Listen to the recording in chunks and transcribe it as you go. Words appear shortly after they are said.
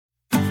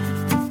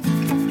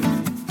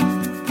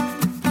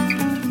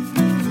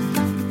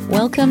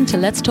Welcome to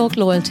Let's Talk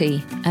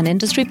Loyalty, an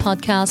industry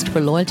podcast for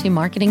loyalty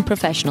marketing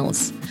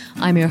professionals.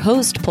 I'm your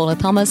host, Paula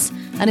Thomas,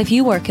 and if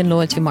you work in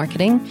loyalty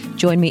marketing,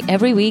 join me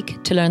every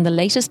week to learn the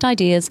latest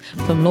ideas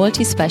from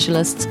loyalty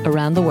specialists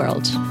around the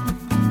world.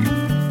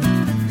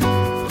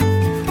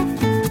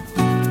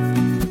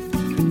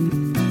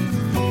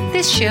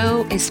 This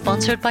show is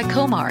sponsored by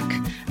Comark,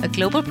 a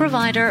global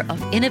provider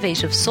of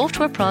innovative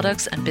software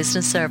products and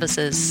business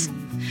services.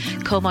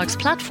 Comark's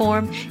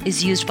platform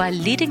is used by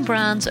leading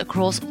brands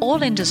across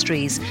all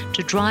industries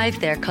to drive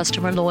their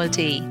customer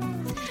loyalty.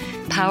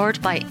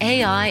 Powered by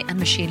AI and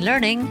machine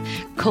learning,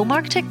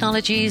 Comark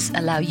technologies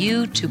allow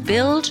you to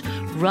build,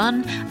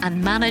 run,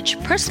 and manage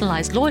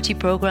personalized loyalty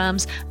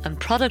programs and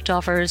product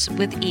offers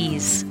with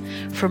ease.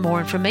 For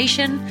more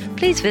information,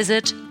 please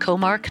visit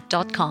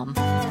comark.com.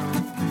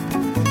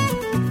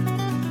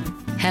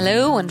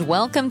 Hello and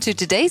welcome to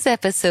today's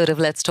episode of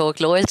Let's Talk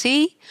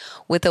Loyalty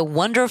with a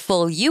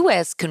wonderful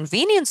US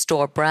convenience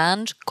store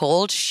brand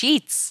called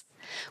Sheetz,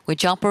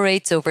 which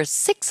operates over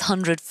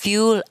 600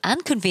 fuel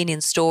and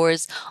convenience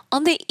stores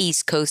on the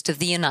east coast of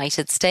the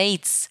United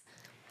States.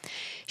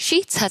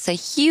 Sheetz has a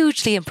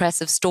hugely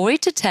impressive story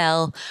to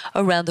tell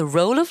around the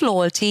role of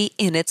loyalty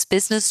in its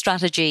business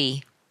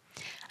strategy.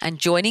 And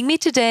joining me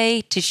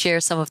today to share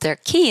some of their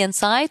key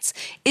insights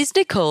is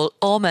Nicole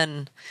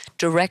Aumann,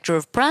 Director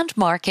of Brand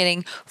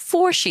Marketing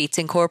for Sheetz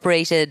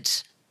Incorporated.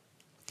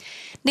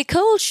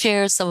 Nicole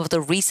shares some of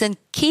the recent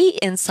key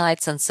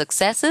insights and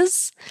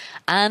successes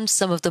and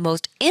some of the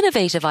most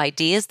innovative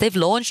ideas they've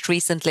launched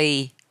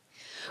recently,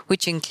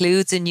 which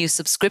includes a new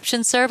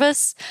subscription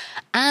service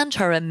and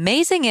her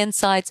amazing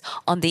insights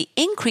on the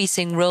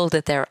increasing role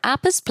that their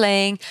app is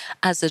playing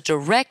as a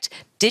direct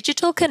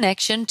digital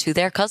connection to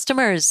their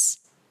customers.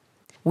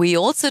 We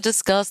also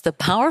discuss the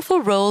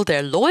powerful role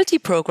their loyalty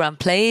program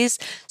plays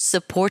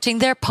supporting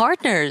their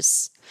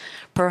partners.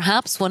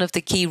 Perhaps one of the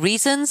key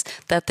reasons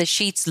that the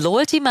Sheetz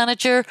Loyalty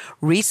Manager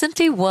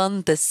recently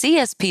won the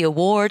CSP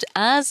Award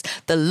as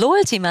the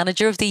Loyalty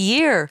Manager of the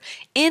Year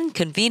in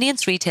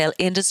convenience retail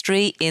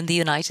industry in the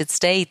United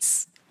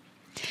States.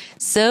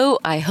 So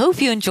I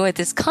hope you enjoyed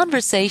this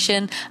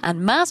conversation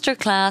and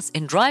masterclass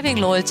in driving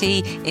loyalty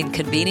in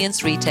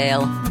convenience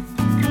retail.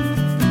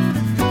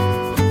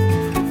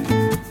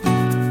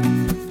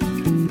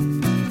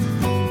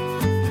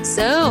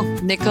 So,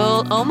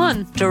 Nicole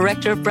Aumann,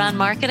 Director of Brand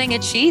Marketing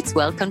at Sheetz.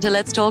 Welcome to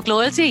Let's Talk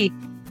Loyalty.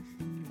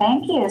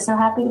 Thank you. So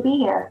happy to be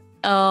here.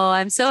 Oh,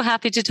 I'm so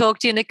happy to talk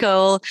to you,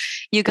 Nicole.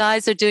 You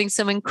guys are doing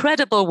some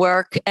incredible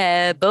work,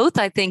 both,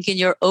 I think, in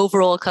your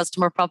overall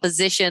customer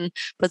proposition,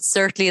 but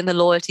certainly in the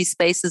loyalty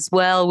space as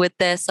well, with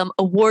some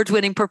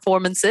award-winning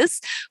performances,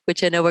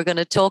 which I know we're going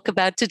to talk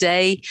about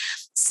today.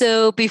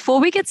 So before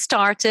we get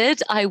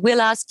started, I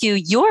will ask you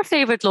your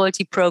favorite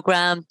loyalty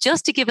program,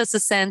 just to give us a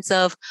sense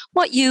of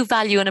what you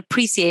value and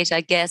appreciate,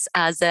 I guess,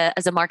 as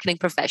a marketing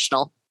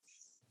professional.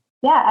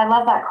 Yeah, I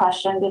love that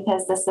question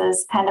because this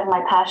is kind of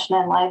my passion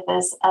in life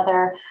is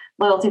other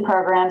loyalty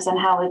programs and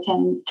how we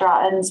can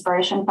draw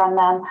inspiration from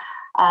them.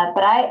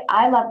 But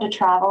I love to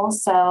travel,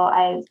 so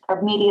I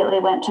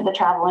immediately went to the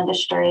travel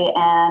industry,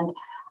 and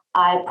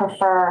I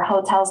prefer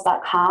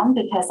Hotels.com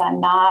because I'm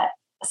not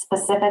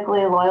specifically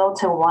loyal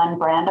to one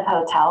brand of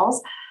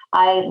hotels.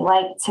 I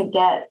like to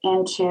get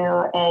into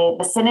a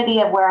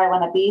vicinity of where I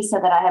want to be so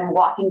that I have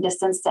walking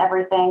distance to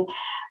everything.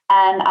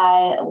 And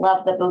I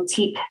love the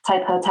boutique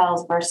type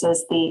hotels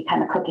versus the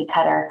kind of cookie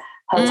cutter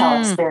hotel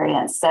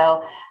experience.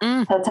 So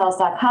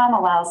Hotels.com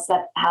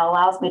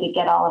allows me to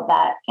get all of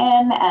that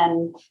in,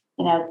 and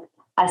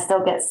I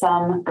still get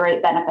some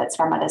great benefits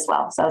from it as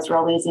well. So it's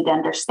real easy to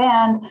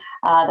understand.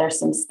 There's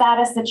some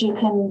status that you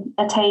can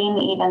attain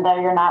even though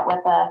you're not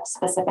with a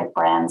specific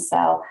brand.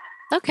 So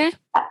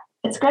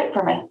it's great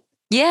for me.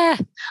 Yeah,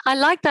 I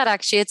like that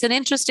actually. It's an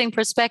interesting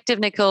perspective,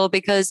 Nicole,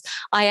 because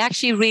I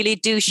actually really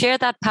do share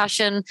that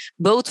passion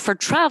both for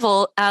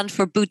travel and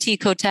for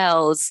boutique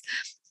hotels.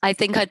 I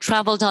think I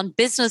traveled on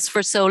business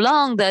for so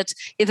long that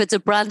if it's a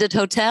branded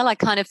hotel, I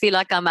kind of feel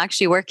like I'm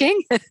actually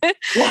working.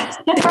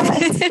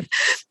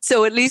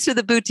 So at least with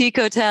a boutique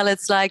hotel,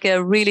 it's like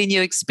a really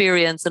new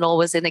experience and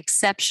always an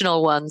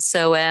exceptional one.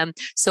 So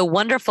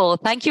wonderful.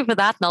 Thank you for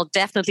that. And I'll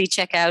definitely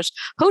check out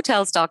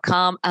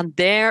Hotels.com and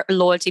their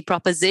loyalty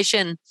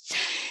proposition.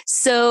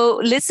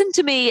 So listen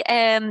to me.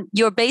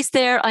 You're based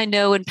there, I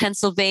know, in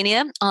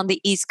Pennsylvania on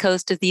the east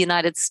coast of the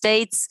United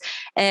States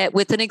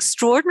with an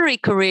extraordinary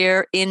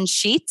career in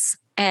Sheetz.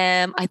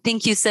 I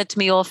think you said to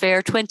me off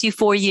air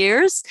 24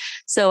 years.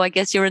 So I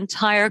guess your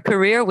entire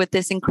career with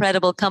this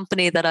incredible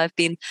company that I've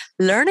been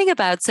learning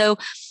about. So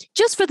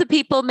just for the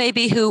people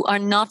maybe who are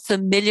not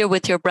familiar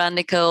with your brand,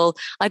 Nicole,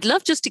 I'd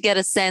love just to get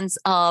a sense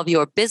of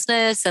your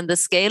business and the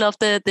scale of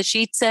the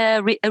Sheetz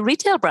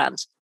retail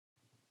brand.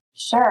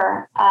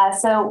 Sure.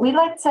 So we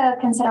like to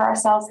consider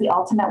ourselves the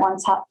ultimate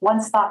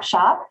one-stop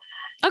shop.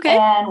 Okay.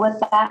 And what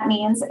that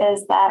means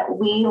is that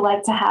we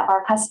like to have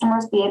our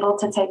customers be able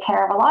to take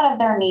care of a lot of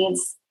their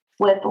needs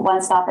with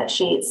One Stop at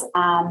Sheetz.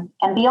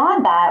 And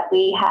beyond that,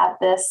 we have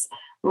this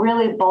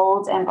really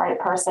bold and bright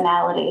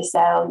personality.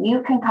 So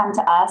you can come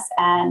to us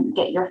and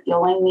get your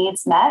fueling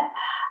needs met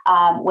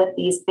with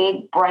these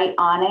big, bright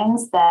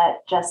awnings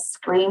that just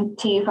scream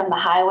to you from the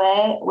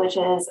highway, which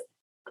is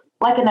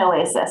like an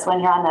oasis. When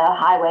you're on the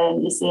highway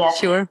and you see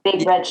a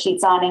big red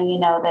Sheetz awning, you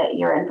know that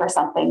you're in for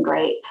something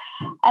great.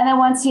 And then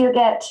once you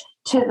get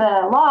to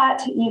the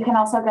lot, you can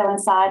also go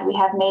inside. We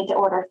have made to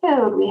order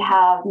food. We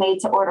have made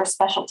to order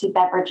specialty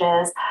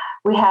beverages.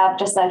 We have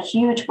just a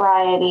huge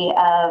variety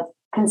of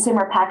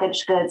consumer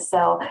packaged goods.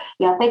 So,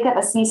 think of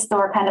a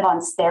C-store kind of on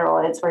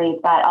steroids, where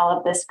you've got all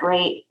of this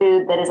great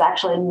food that is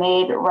actually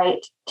made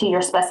right to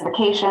your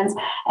specifications,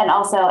 and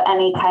also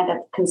any kind of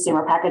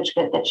consumer packaged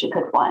good that you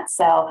could want.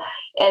 So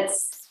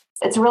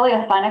it's really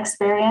a fun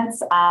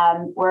experience.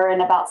 We're in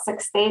about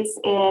 6 states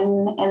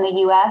in the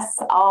U.S.,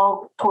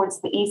 all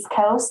towards the East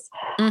Coast.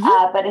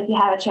 But if you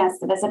have a chance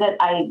to visit it,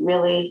 I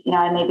really,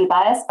 I may be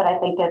biased, but I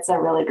think it's a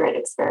really great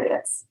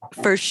experience.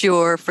 For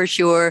sure, for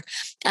sure.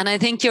 And I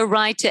think you're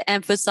right to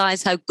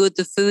emphasize how good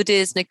the food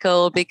is,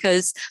 Nicole,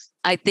 because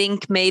I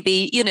think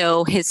maybe,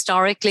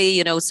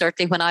 historically,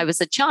 certainly when I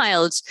was a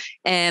child,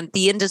 the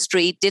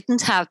industry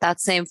didn't have that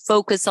same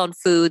focus on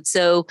food.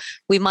 So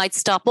we might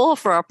stop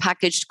off for our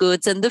packaged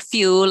goods and the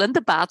fuel and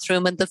the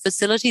bathroom and the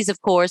facilities,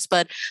 of course,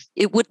 but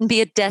it wouldn't be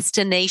a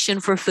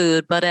destination for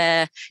food. But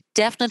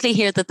definitely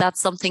hear that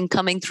that's something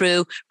coming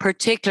through,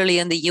 particularly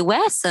in the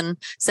US, and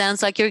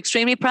sounds like you're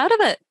extremely proud of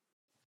it.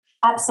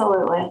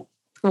 Absolutely.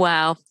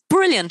 Wow.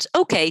 Brilliant.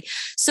 Okay.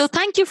 So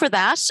thank you for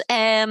that.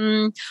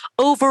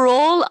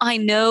 Overall, I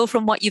know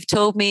from what you've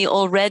told me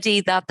already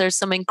that there's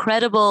some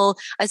incredible,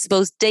 I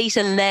suppose,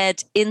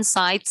 data-led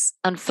insights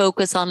and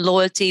focus on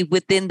loyalty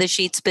within the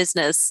Sheetz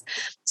business.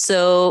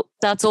 So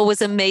that's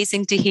always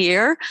amazing to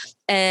hear.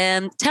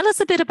 Tell us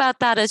a bit about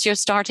that as your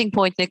starting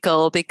point,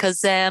 Nicole,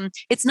 because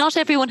it's not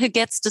everyone who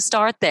gets to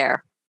start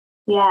there.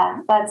 Yeah,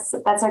 that's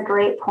a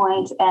great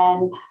point.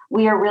 And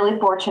we are really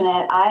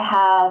fortunate. I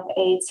have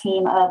a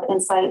team of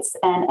insights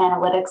and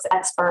analytics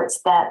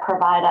experts that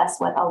provide us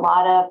with a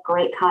lot of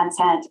great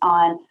content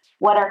on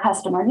what our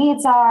customer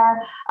needs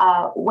are,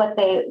 what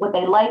they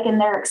like in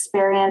their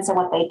experience and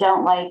what they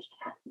don't like.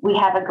 We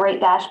have a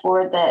great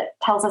dashboard that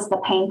tells us the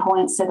pain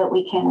points so that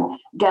we can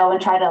go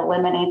and try to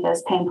eliminate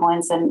those pain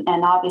points. And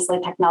obviously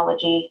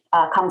technology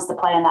comes to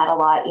play in that a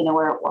lot,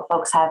 where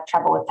folks have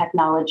trouble with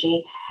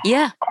technology.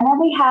 Yeah. And then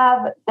we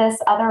have this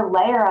other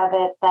layer of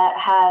it that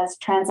has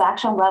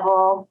transaction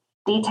level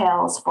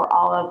details for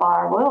all of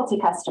our loyalty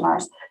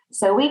customers.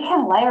 So we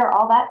can layer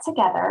all that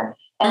together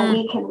and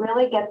we can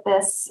really get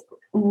this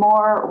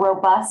more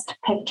robust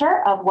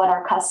picture of what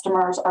our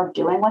customers are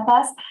doing with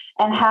us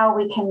and how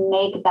we can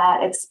make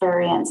that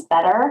experience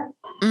better.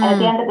 And at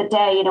the end of the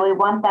day, we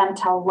want them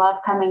to love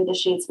coming to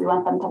Sheetz. We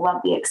want them to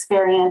love the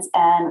experience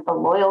and the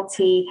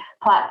loyalty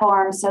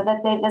platform so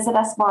that they visit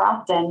us more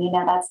often.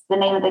 That's the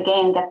name of the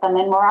game. Get them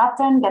in more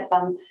often, get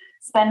them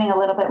spending a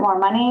little bit more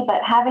money,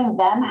 but having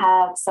them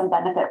have some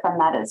benefit from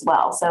that as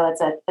well. So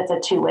it's a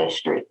two-way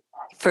street.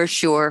 For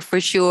sure, for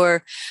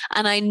sure.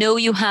 And I know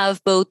you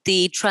have both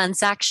the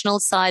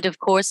transactional side, of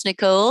course,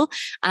 Nicole,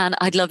 and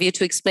I'd love you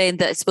to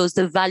explain I suppose,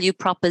 the value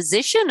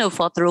proposition of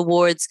what the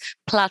rewards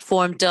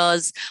platform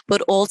does,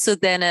 but also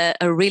then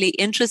a really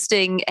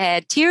interesting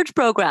tiered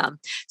program.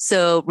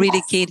 So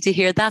really keen to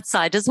hear that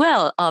side as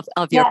well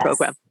of your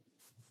program.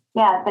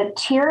 Yeah, the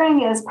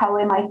tiering is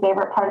probably my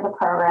favorite part of the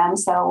program.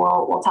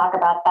 So we'll talk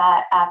about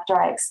that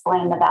after I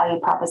explain the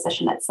value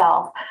proposition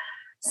itself.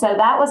 So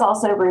that was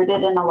also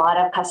rooted in a lot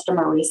of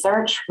customer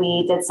research.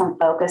 We did some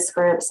focus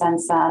groups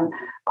and some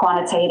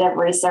quantitative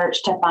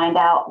research to find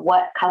out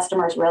what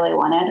customers really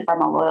wanted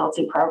from a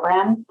loyalty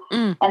program.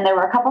 And there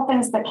were a couple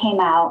things that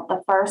came out.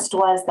 The first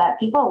was that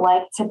people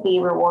like to be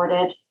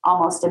rewarded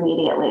almost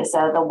immediately.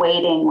 So the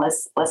waiting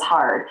was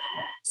hard.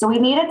 So we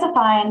needed to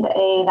find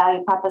a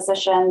value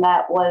proposition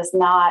that was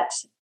not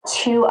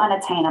too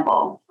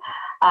unattainable.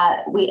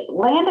 We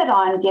landed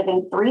on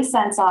giving 3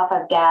 cents off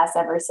of gas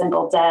every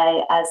single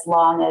day as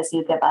long as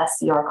you give us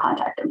your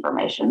contact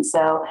information.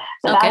 So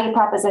the value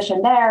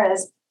proposition there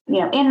is,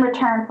 in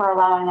return for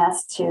allowing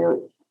us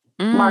to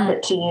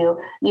market to you,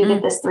 you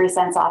get this 3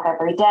 cents off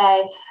every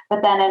day.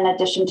 But then in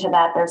addition to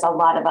that, there's a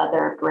lot of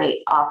other great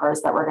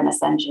offers that we're going to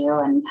send you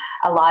and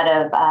a lot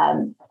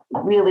of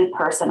really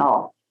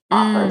personal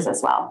offers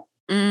as well.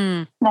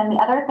 Then the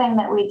other thing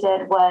that we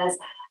did was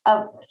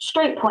a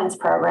straight points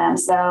program.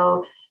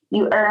 So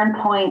you earn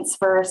points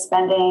for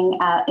spending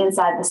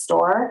inside the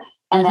store,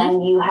 and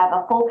then you have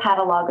a full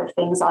catalog of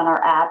things on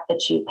our app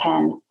that you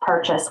can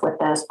purchase with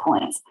those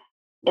points.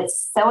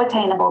 It's so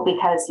attainable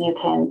because you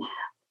can,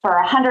 for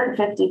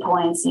 150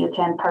 points, you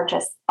can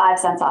purchase 5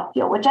 cents off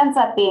fuel, which ends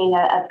up being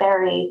a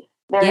very,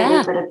 very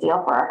lucrative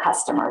deal for our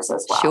customers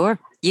as well. Sure.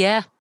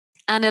 Yeah.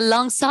 And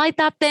alongside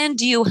that, then,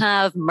 do you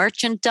have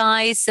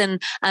merchandise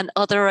and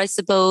other, I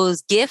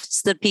suppose,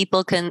 gifts that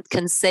people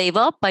can save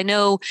up? I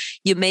know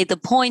you made the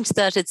point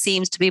that it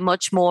seems to be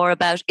much more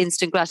about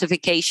instant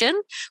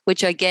gratification,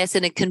 which I guess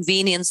in a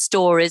convenience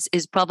store is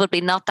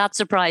probably not that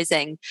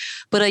surprising.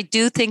 But I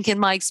do think in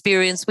my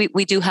experience,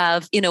 we do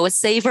have, a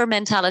saver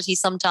mentality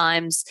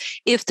sometimes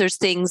if there's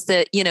things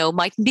that,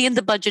 mightn't be in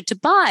the budget to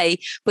buy,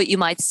 but you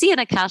might see in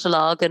a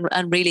catalogue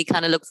and really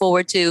kind of look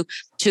forward to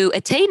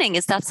attaining.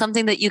 Is that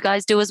something that you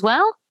guys do as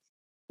well?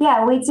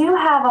 Yeah, we do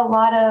have a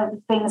lot of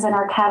things in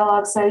our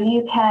catalog. So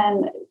you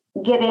can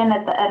get in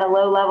at a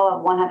low level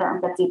of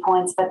 150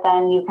 points, but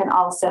then you can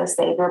also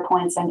save your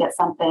points and get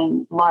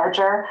something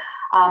larger.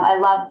 I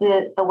love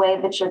the way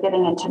that you're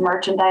getting into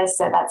merchandise.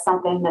 So that's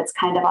something that's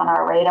kind of on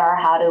our radar.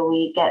 How do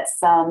we get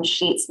some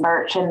Sheetz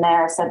merch in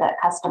there so that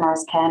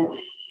customers can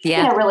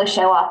really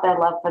show off their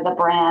love for the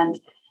brand?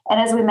 And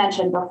as we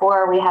mentioned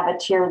before, we have a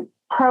tiered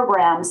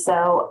program.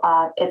 So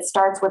it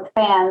starts with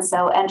fans.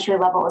 So entry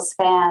level is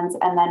fans.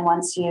 And then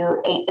once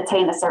you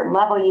attain a certain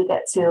level, you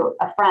get to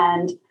a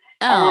friend.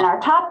 And then our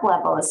top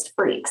level is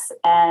freaks.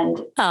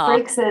 And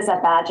freaks is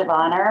a badge of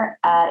honor.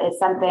 It's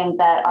something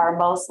that our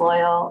most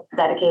loyal,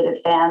 dedicated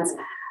fans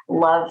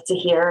love to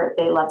hear.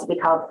 They love to be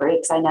called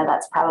freaks. I know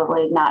that's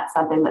probably not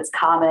something that's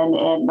common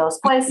in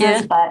most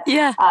places, but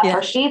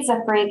for Sheetz,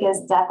 a freak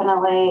is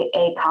definitely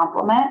a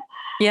compliment.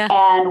 Yeah.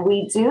 And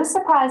we do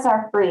surprise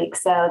our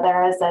freaks. So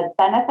there is a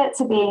benefit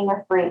to being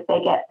a freak.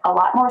 They get a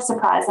lot more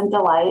surprise and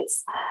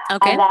delights.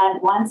 Okay. And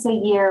then once a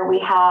year, we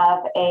have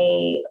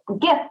a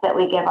gift that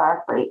we give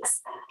our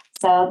freaks.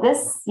 So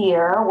this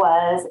year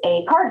was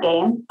a card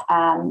game,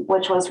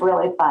 which was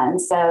really fun.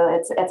 So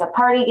it's a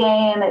party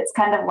game. It's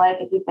kind of like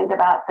if you think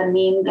about the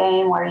meme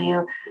game where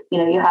you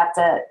have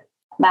to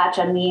match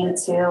a meme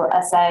to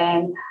a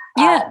saying.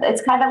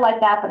 It's kind of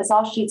like that, but it's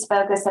all Sheetz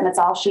focused and it's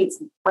all Sheetz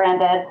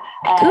branded.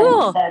 And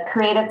cool. The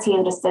creative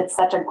team just did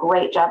such a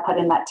great job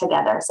putting that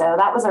together. So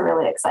that was a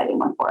really exciting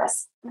one for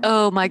us.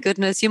 Oh my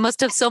goodness. You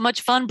must have so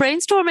much fun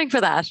brainstorming for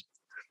that.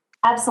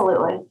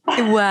 Absolutely.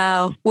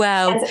 Wow.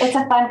 It's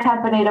a fun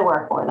company to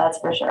work for, that's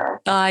for sure.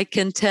 I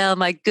can tell,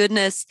 my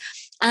goodness.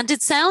 And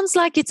it sounds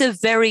like it's a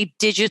very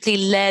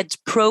digitally led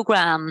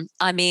program.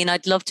 I mean,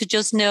 I'd love to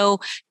just know,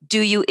 do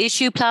you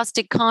issue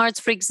plastic cards,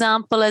 for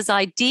example, as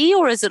ID,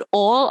 or is it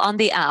all on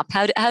the app?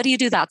 How do you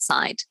do that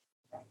side?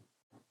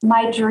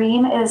 My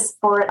dream is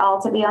for it all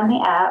to be on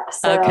the app.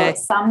 So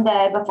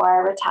someday before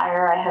I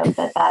retire, I hope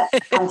that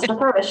comes to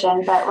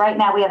fruition. But right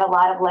now we have a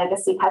lot of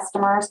legacy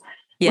customers.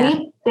 Yeah.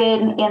 We've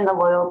been in the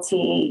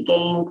loyalty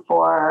game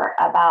for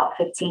about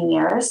 15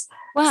 years.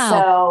 Wow.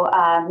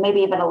 So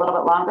maybe even a little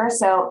bit longer.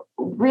 So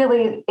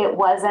really, it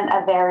wasn't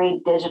a very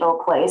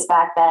digital place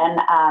back then.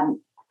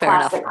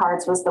 Plastic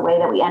cards was the way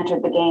that we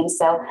entered the game.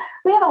 So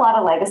we have a lot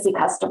of legacy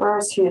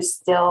customers who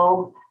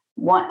still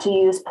want to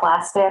use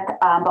plastic,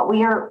 but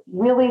we are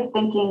really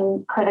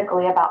thinking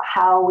critically about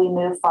how we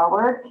move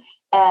forward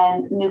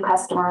and new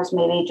customers,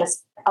 maybe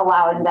just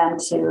allowing them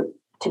to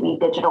be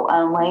digital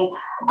only.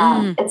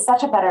 It's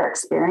such a better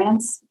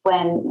experience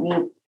when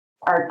you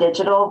are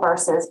digital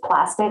versus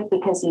plastic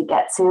because you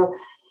get to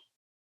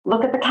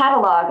look at the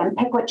catalog and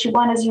pick what you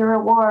want as your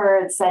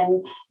rewards.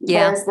 And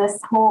there's this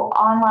whole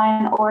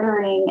online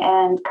ordering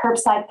and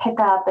curbside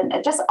pickup and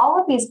just all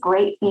of these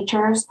great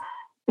features.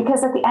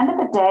 Because at the end of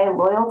the day,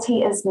 loyalty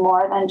is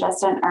more than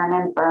just an earn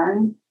and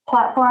burn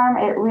platform.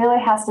 It really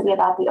has to be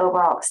about the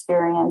overall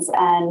experience,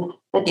 and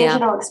the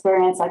digital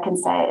experience, I can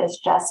say, is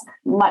just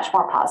much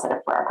more positive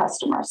for our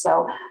customers.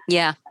 So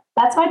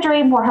that's my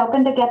dream. We're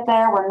hoping to get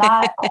there. We're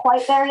not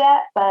quite there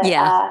yet, but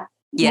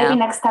maybe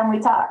next time we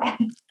talk.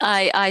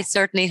 I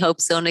certainly hope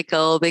so,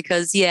 Nicole,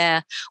 because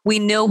we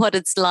know what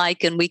it's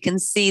like and we can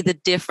see the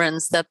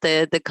difference that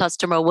the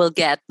customer will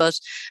get. But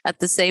at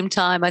the same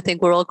time, I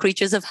think we're all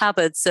creatures of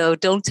habit. So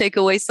don't take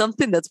away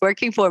something that's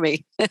working for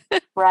me.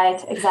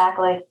 Right,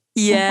 exactly.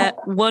 Yeah,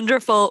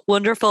 wonderful.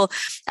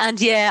 And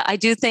I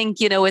do think,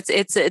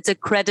 it's a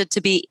credit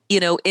to be,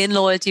 in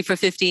loyalty for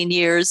 15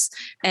 years.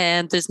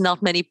 And there's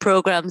not many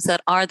programs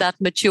that are that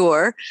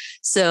mature.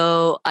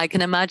 So I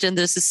can imagine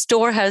there's a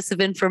storehouse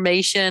of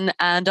information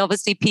and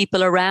obviously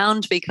people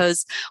around,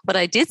 because what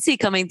I did see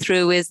coming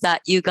through is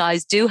that you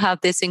guys do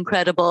have this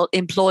incredible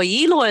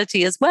employee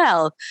loyalty as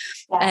well.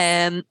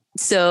 Yes.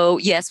 So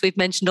yes, we've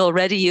mentioned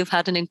already you've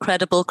had an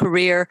incredible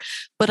career,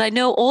 but I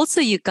know also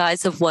you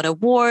guys have won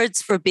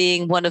awards for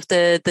being one of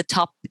the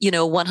top,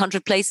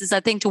 100 places,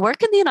 I think, to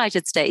work in the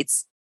United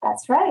States.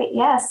 That's right.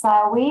 Yes.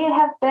 We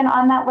have been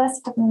on that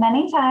list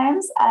many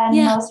times. And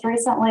most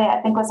recently, I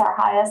think, was our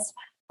highest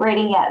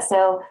rating yet.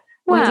 So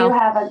we do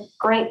have a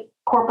great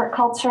corporate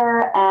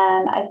culture.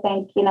 And I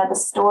think, the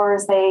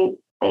stores, they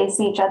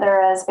see each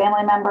other as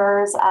family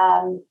members.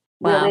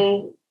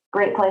 Really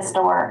great place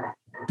to work.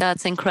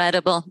 That's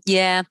incredible.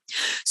 Yeah.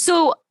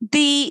 So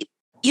the,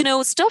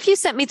 stuff you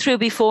sent me through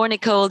before,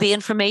 Nicole, the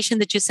information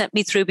that you sent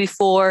me through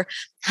before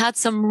had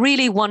some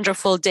really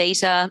wonderful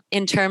data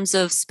in terms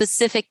of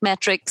specific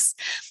metrics.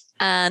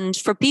 And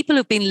for people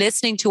who've been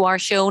listening to our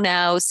show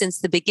now since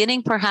the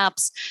beginning,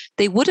 perhaps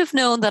they would have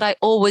known that I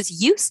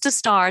always used to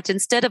start,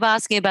 instead of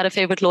asking about a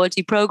favorite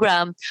loyalty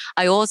program,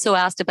 I also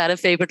asked about a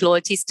favorite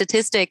loyalty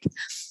statistic.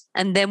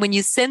 And then when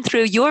you sent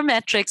through your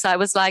metrics, I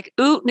was like,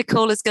 ooh,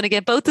 Nicole is going to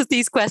get both of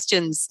these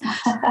questions.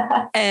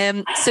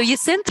 So you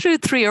sent through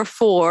 3 or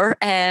 4,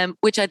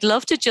 which I'd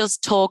love to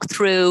just talk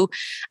through.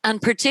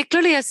 And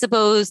particularly, I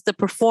suppose, the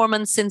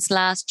performance since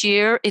last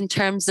year in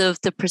terms of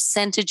the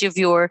percentage of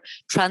your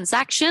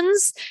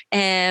transactions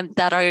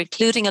that are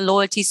including a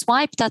loyalty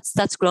swipe.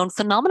 That's grown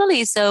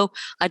phenomenally. So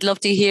I'd love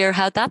to hear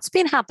how that's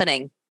been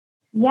happening.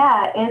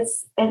 Yeah,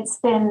 it's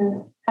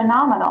been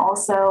phenomenal.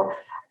 So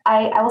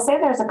I will say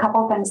there's a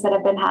couple things that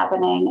have been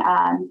happening.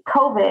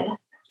 COVID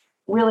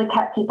really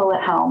kept people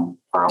at home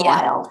for a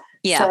while.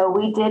 Yeah. So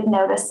we did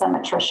notice some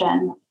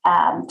attrition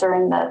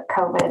during the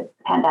COVID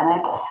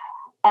pandemic.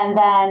 And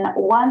then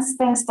once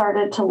things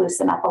started to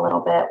loosen up a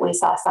little bit, we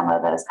saw some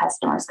of those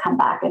customers come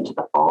back into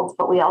the fold,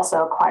 but we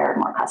also acquired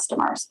more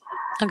customers.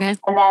 Okay.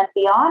 And then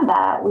beyond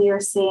that, we are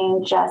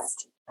seeing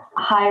just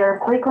higher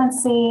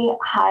frequency,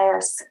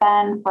 higher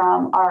spend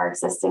from our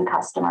existing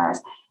customers.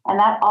 And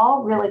that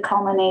all really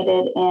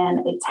culminated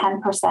in a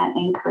 10%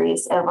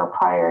 increase over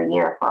prior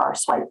year for our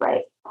swipe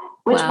rate,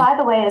 which, by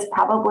the way, is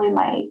probably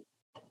my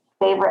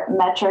favorite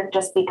metric,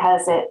 just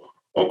because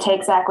it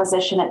takes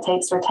acquisition, it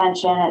takes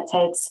retention, it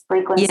takes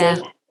frequency,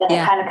 and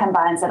it kind of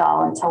combines it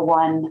all into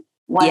one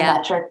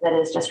metric that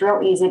is just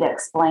real easy to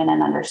explain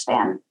and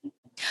understand.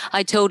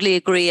 I totally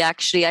agree,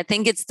 actually. I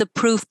think it's the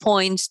proof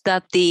point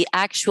that the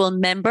actual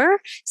member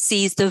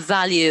sees the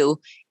value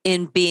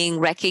in being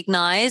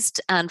recognized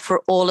and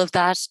for all of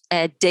that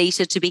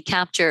data to be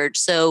captured.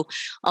 So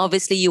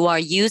obviously you are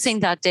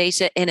using that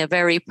data in a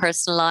very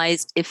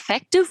personalized,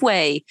 effective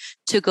way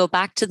to go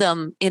back to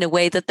them in a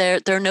way that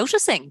they're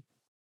noticing.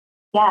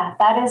 Yeah,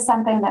 that is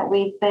something that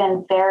we've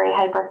been very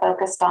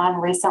hyper-focused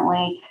on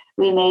recently.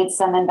 We made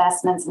some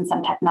investments in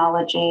some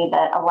technology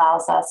that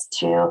allows us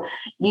to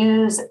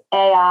use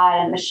AI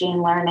and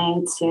machine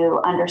learning to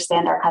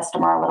understand our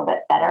customer a little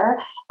bit better,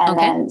 and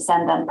then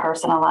send them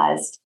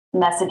personalized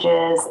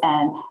messages.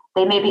 And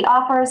they may be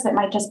offers that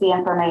might just be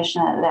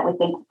information that we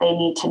think they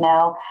need to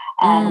know.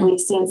 And we've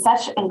seen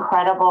such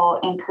incredible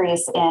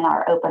increase in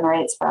our open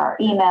rates for our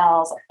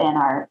emails, in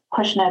our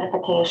push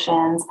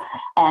notifications,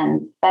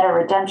 and better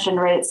redemption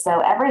rates. So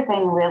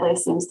everything really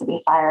seems to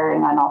be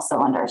firing on all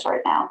cylinders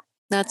right now.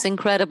 That's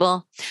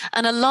incredible.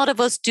 And a lot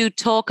of us do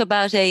talk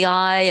about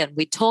AI and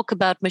we talk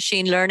about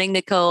machine learning,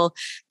 Nicole.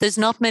 There's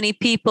not many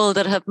people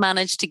that have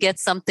managed to get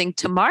something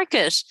to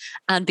market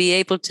and be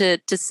able to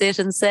sit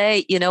and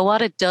say, you know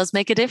what, it does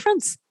make a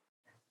difference.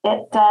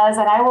 It does.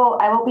 And I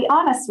will be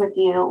honest with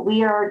you.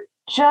 We are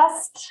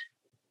just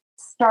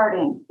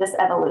starting this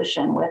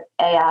evolution with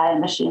AI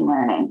and machine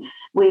learning.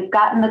 We've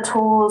gotten the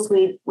tools,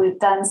 we've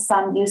done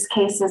some use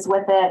cases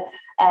with it,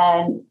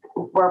 and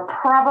we're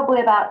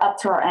probably about up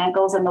to our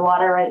ankles in the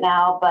water right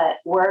now, but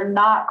we're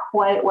not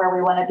quite where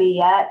we want to be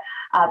yet.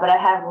 But I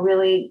have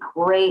really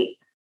great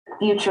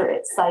future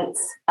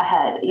sights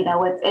ahead. You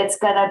know, it's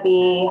going to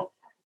be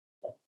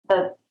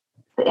the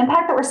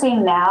impact that we're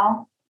seeing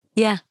now.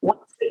 Yeah. Once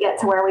we get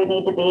to where we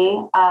need to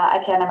be,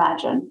 I can't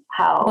imagine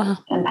how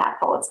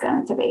impactful it's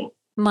going to be.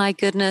 My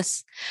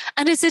goodness.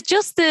 And is it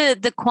just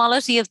the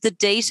quality of the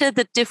data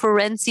that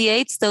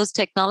differentiates those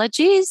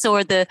technologies,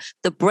 or the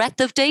breadth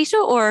of data?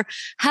 Or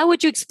how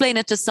would you explain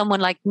it to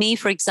someone like me,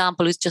 for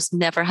example, who's just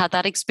never had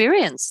that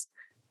experience?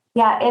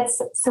 Yeah,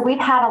 so we've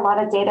had a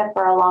lot of data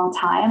for a long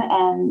time,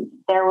 and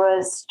there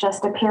was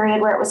just a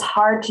period where it was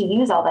hard to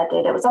use all that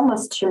data. It was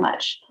almost too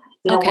much.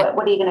 You know,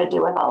 what are you going to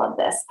do with all of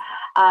this?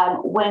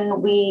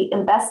 When we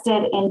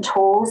invested in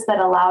tools that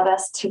allowed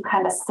us to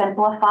kind of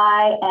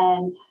simplify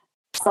and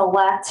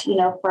select, you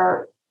know,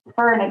 for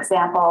an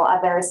example, a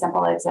very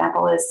simple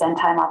example is send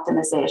time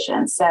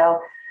optimization.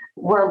 So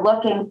we're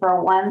looking for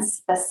one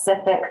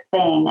specific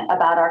thing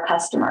about our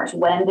customers.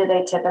 When do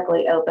they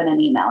typically open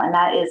an email? And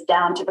that is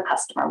down to the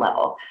customer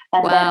level.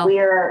 And then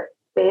we're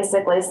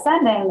basically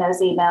sending those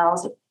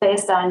emails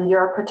based on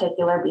your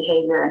particular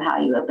behavior and how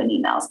you open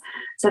emails.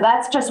 So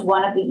that's just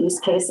one of the use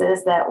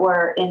cases that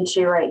we're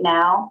into right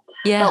now.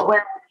 Yeah. But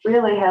where we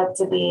really hope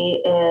to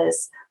be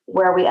is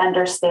where we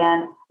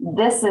understand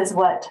this is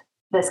what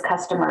this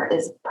customer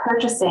is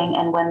purchasing,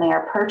 and when they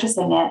are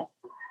purchasing it,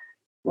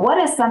 what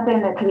is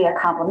something that could be a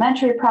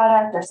complementary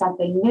product or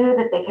something new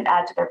that they could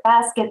add to their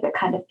basket that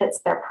kind of fits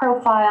their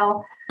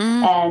profile,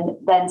 and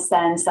then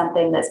send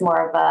something that's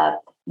more of a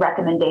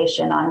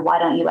recommendation on why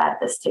don't you add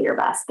this to your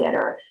basket,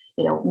 or,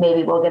 you know,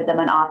 maybe we'll give them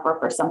an offer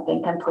for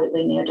something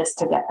completely new just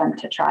to get them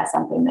to try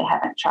something they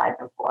haven't tried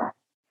before.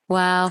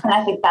 Wow. And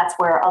I think that's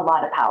where a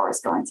lot of power is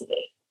going to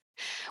be.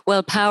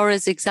 Well, power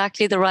is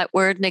exactly the right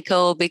word,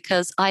 Nicole,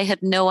 because I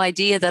had no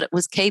idea that it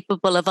was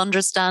capable of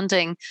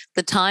understanding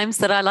the times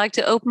that I like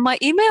to open my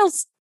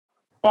emails.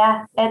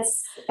 Yeah,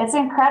 it's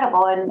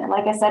incredible. And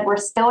like I said, we're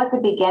still at the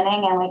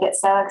beginning and we get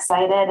so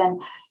excited.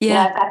 And you know,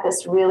 I've got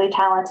this really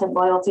talented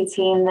loyalty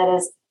team that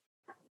is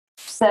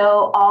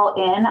so all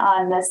in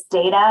on this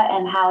data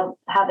and how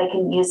they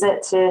can use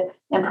it to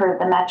improve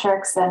the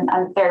metrics. And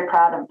I'm very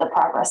proud of the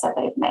progress that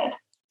they've made.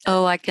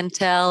 Oh, I can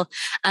tell.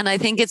 And I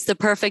think it's the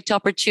perfect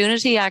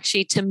opportunity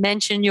actually to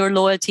mention your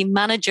loyalty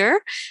manager,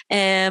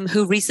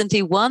 who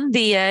recently won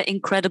the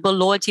Incredible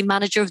Loyalty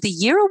Manager of the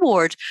Year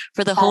award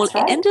for the whole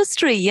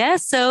industry.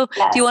 Yes. So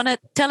do you want to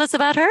tell us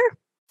about her?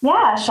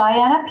 Yeah,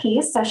 Cheyenne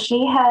Peace. So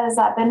she has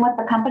been with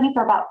the company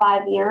for about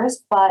 5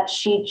 years, but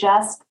she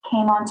just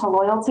came onto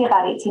loyalty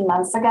about 18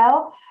 months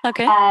ago.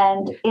 Okay.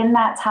 And in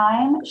that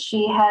time,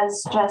 she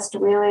has just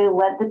really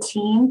led the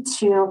team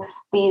to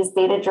these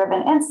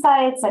data-driven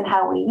insights and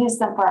how we use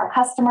them for our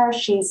customers.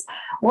 She's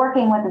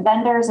working with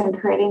vendors and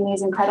creating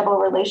these incredible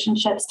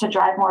relationships to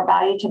drive more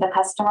value to the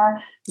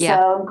customer.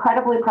 Yeah. So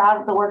incredibly proud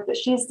of the work that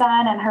she's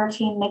done, and her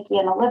team, Nikki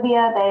and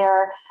Olivia,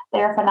 they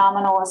are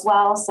phenomenal as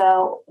well.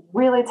 So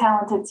really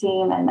talented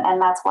team.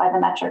 And that's why the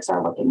metrics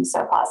are looking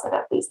so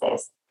positive these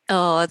days.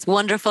 Oh, it's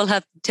wonderful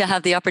to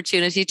have the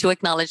opportunity to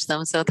acknowledge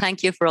them. So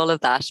thank you for all of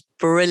that.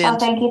 Brilliant. Oh,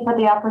 thank you for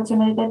the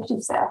opportunity to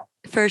do so.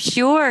 For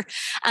sure.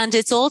 And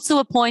it's also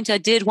a point I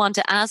did want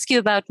to ask you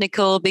about,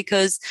 Nicole,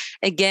 because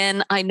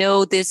again, I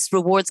know this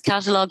rewards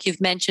catalog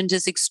you've mentioned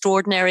is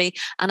extraordinary.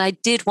 And I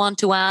did want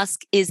to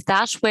ask, is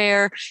that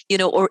where,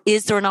 or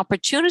is there an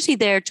opportunity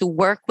there to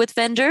work with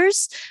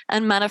vendors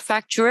and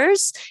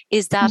manufacturers?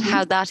 Is that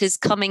how that is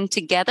coming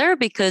together?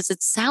 Because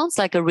it sounds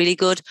like a really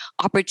good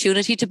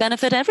opportunity to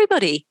benefit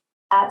everybody.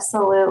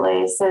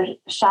 Absolutely. So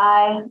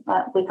Shy,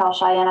 we call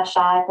Cheyenne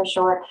Shy for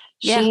short.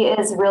 She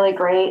is really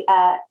great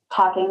at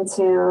talking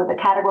to the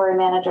category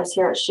managers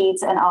here at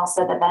Sheetz and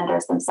also the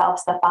vendors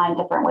themselves to find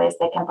different ways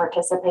they can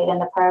participate in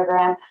the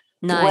program,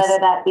 whether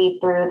that be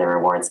through the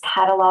rewards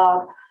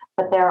catalog,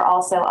 but there are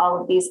also all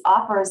of these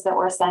offers that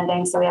we're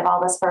sending. So we have all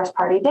this first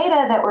party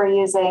data that we're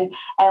using,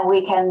 and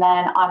we can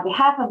then on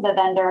behalf of the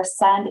vendor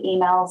send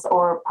emails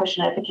or push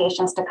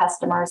notifications to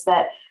customers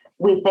that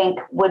we think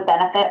would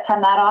benefit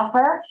from that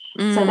offer.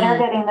 So they're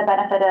getting the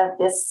benefit of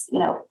this,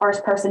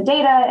 first person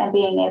data and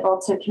being able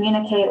to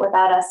communicate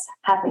without us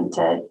having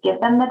to give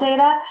them the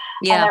data.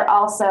 Yeah. And they're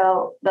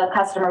also, the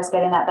customers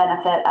getting that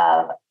benefit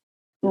of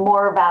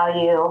more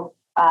value.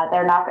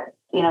 They're not,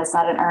 it's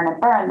not an earn and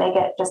burn. They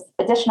get just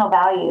additional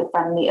value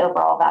from the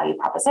overall value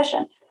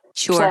proposition.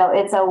 Sure. So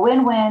it's a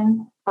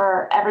win-win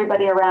for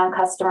everybody around,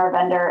 customer,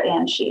 vendor,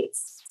 and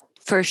Sheetz.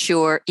 For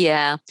sure.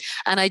 Yeah.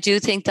 And I do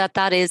think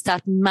that is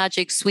that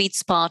magic sweet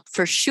spot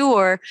for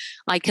sure.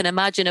 I can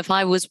imagine if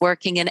I was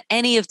working in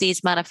any of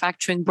these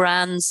manufacturing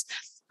brands,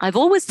 I've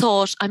always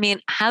thought,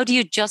 how do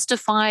you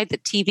justify the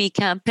TV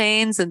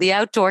campaigns and the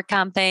outdoor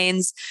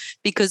campaigns?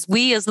 Because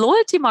we as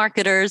loyalty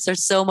marketers are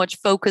so much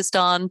focused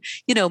on,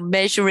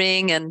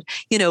 measuring and,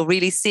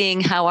 really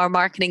seeing how our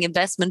marketing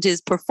investment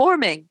is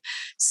performing.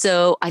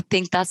 So I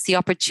think that's the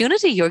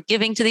opportunity you're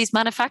giving to these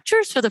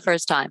manufacturers for the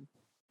first time.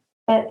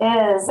 It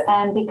is.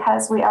 And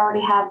because we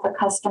already have the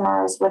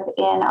customers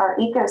within our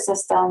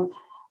ecosystem,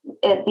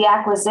 the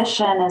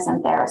acquisition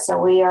isn't there. So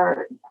we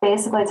are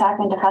basically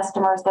talking to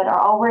customers that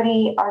are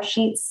already our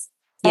Sheetz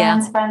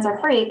fans, friends, or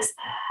freaks,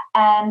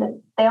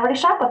 and they already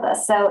shop with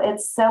us. So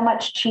it's so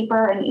much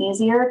cheaper and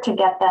easier to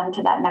get them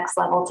to that next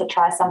level, to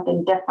try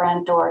something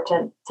different or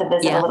to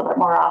visit a little bit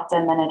more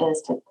often than it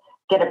is to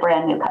get a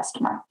brand new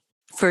customer.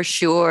 For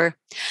sure.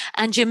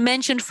 And you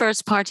mentioned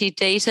first party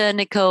data,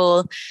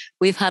 Nicole.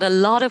 We've had a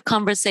lot of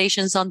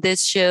conversations on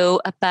this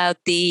show about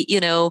the,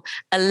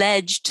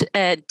 alleged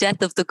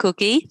death of the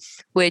cookie,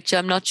 which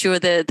I'm not sure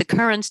the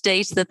current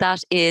date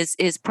that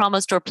is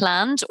promised or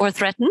planned or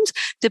threatened,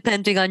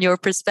 depending on your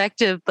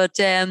perspective. But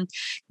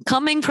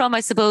coming from,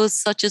 I suppose,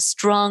 such a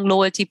strong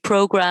loyalty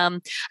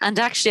program, and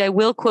actually I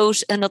will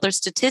quote another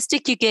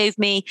statistic you gave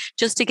me,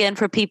 just again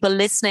for people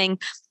listening,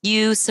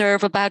 you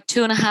serve about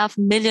 2.5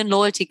 million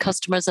loyalty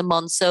customers a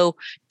month. So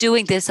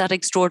doing this at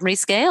extraordinary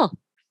scale.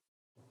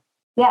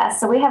 Yeah,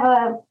 so we have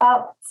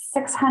about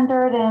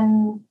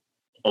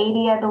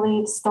 680, I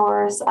believe,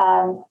 stores.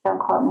 Don't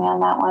quote me on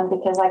that one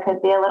because I could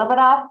be a little bit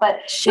off, but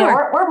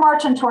sure. We're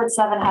marching towards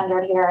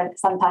 700 here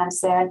sometime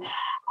soon.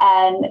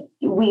 And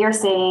we are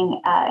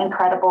seeing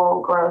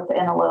incredible growth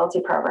in the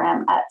loyalty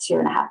program at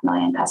 2.5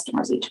 million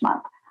customers each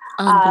month.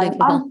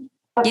 Unbelievable.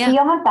 But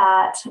beyond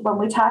that, when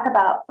we talk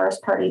about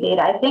first party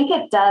data, I think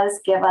it does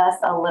give us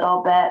a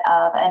little bit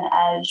of an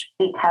edge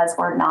because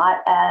we're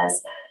not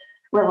as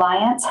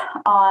reliant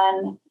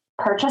on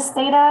purchase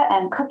data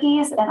and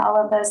cookies and all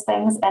of those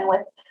things. And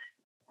with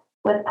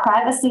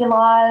privacy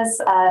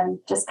laws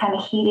just kind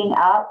of heating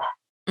up,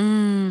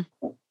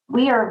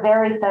 we are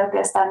very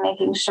focused on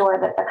making sure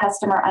that the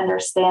customer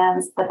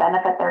understands the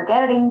benefit they're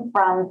getting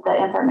from the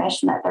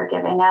information that they're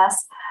giving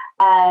us.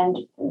 And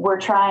we're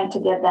trying to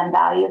give them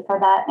value for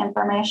that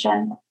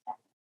information.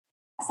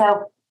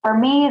 So for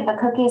me, the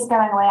cookies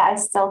going away, I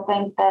still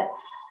think that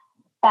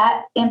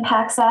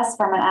impacts us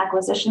from an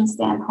acquisition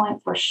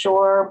standpoint for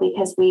sure,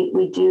 because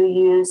we do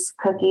use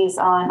cookies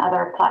on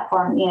other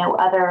platforms,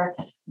 other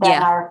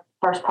than our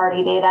first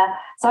party data.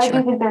 So I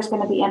do think there's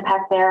going to be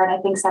impact there. And I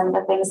think some of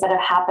the things that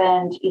have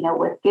happened,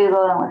 with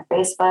Google and with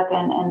Facebook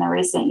and in the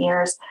recent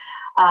years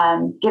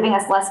giving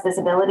us less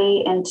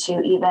visibility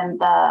into even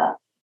the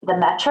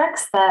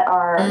metrics that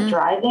are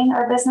driving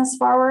our business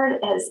forward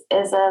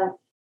is a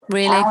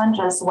challenge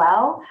as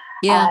well.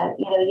 Yeah.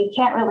 You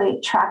can't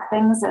really track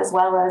things as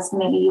well as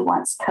maybe you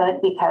once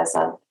could because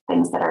of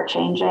things that are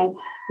changing.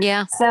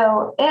 Yeah.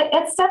 So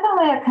it's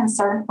definitely a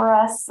concern for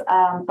us,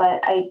 but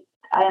I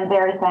am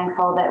very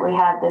thankful that we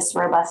have this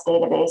robust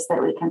database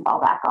that we can fall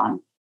back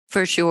on.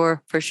 For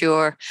sure, for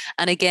sure.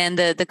 And again,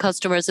 the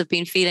customers have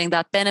been feeling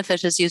that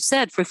benefit, as you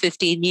said, for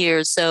 15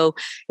 years. So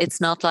it's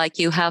not like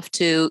you have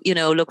to,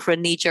 look for a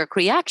knee-jerk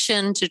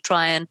reaction to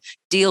try and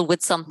deal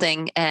with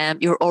something.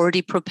 You're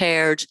already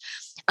prepared.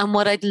 And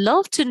what I'd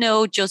love to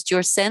know, just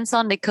your sense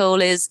on,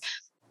 Nicole, is,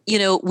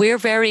 we're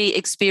very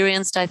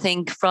experienced, I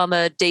think, from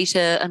a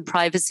data and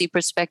privacy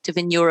perspective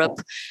in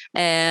Europe.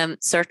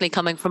 Certainly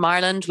coming from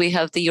Ireland, we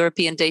have the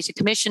European Data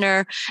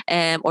Commissioner,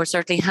 or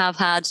certainly have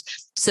had.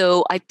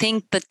 So I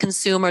think that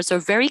consumers are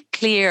very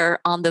clear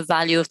on the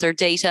value of their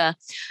data.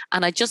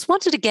 And I just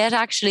wanted to get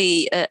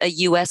actually a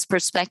US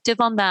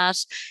perspective on that.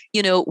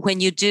 When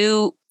you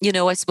do,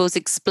 I suppose,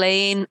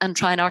 explain and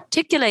try and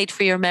articulate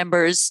for your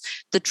members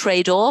the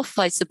trade-off,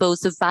 I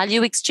suppose, the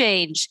value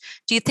exchange.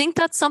 Do you think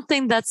that's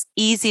something that's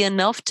easy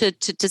enough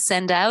to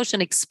send out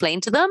and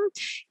explain to them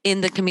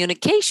in the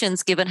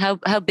communications, given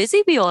how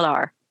busy we all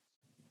are?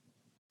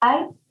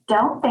 I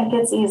don't think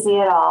it's easy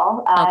at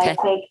all. Okay. I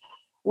think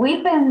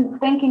we've been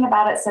thinking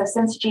about it. So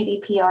since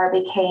GDPR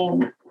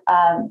became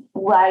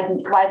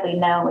widely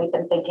known, we've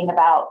been thinking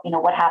about,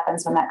 what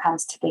happens when that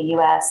comes to the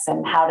US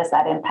and how does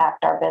that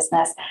impact our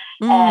business?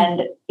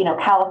 And,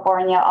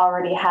 California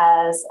already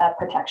has a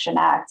Protection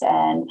Act,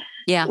 and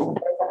there's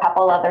a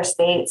couple other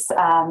states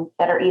that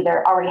are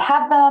either already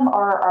have them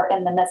or are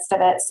in the midst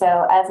of it.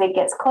 So as it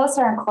gets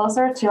closer and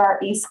closer to our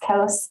East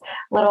Coast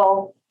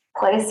little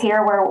place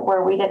here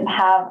where we didn't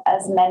have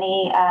as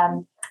many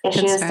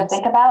issues to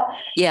think about.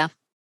 Yeah.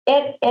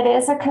 It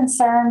is a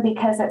concern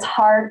because it's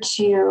hard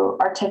to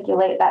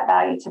articulate that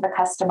value to the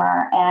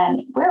customer.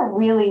 And we're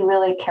really,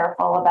 really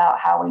careful about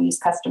how we use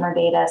customer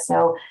data.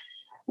 So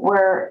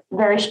we're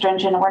very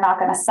stringent. We're not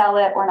going to sell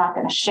it. We're not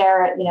going to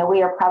share it.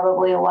 We are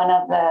probably one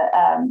of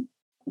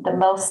the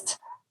most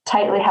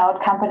tightly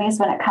held companies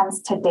when it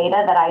comes to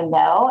data that I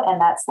know. And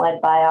that's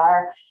led by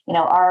our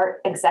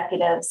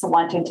executives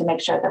wanting to make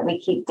sure that we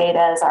keep data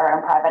as our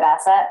own private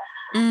asset.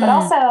 But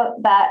also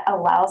that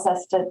allows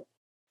us to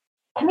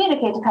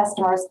communicate to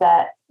customers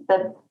that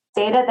the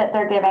data that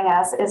they're giving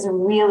us is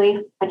really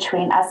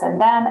between us and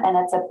them, and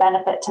it's a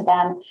benefit to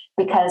them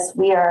because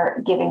we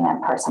are giving them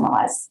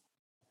personalized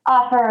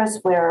offers.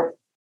 We're,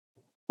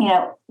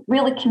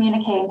 really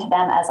communicating to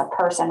them as a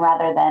person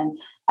rather than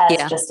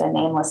as just a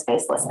nameless,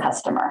 faceless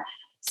customer.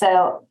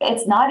 So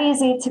it's not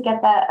easy to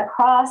get that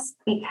across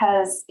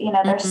because,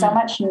 there's so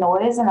much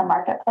noise in the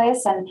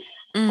marketplace, and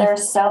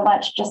there's so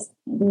much just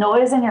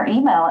noise in your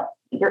email.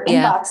 Your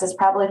inbox is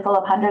probably full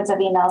of hundreds of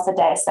emails a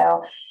day.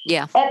 So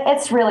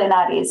it's really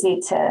not easy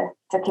to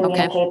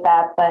communicate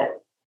that,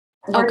 but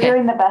we're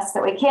doing the best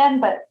that we can.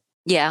 But,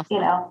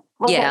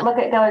 look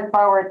at going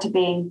forward to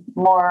being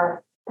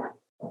more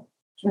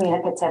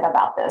communicative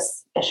about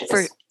this issue.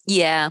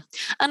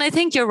 And I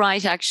think you're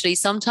right, actually.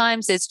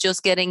 Sometimes it's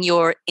just getting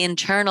your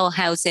internal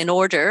house in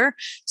order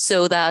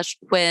so that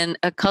when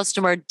a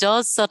customer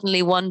does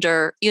suddenly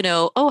wonder,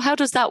 how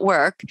does that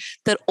work?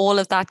 That all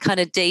of that kind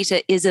of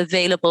data is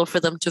available for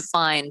them to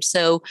find.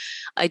 So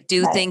I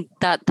do think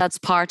that that's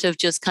part of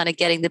just kind of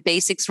getting the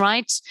basics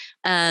right.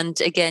 And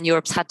again,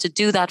 Europe's had to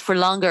do that for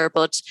longer,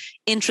 but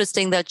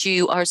interesting that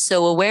you are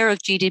so aware of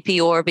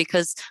GDPR,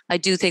 because I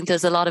do think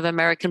there's a lot of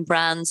American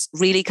brands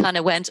really kind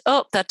of went,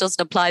 oh, that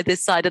doesn't apply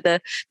this side of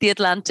the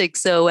Atlantic.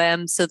 So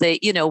they,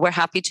 we're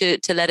happy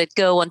to let it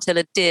go until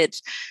it did.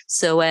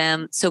 So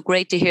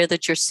great to hear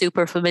that you're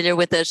super familiar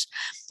with it.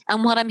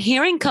 And what I'm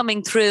hearing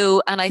coming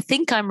through, and I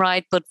think I'm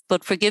right,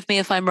 but forgive me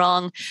if I'm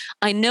wrong,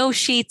 I know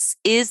Sheets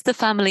is the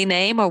family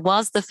name, or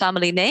was the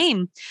family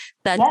name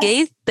that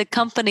gave the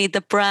company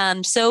the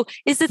brand. So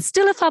is it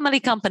still a family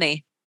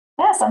company?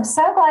 Yes, I'm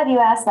so glad you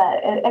asked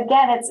that.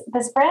 Again,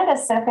 this brand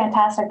is so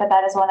fantastic, but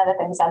that is one of the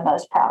things I'm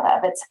most proud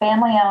of. It's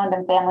family owned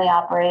and family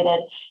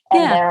operated,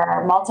 and there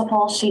are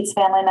multiple Sheets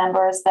family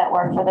members that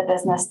work for the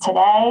business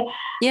today,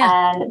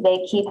 and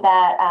they keep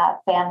that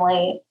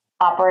family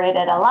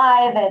operated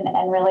alive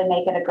and really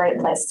make it a great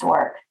place to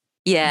work.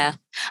 Yeah.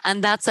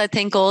 And that's, I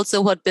think,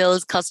 also what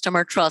builds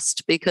customer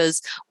trust,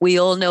 because we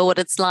all know what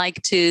it's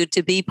like to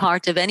be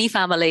part of any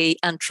family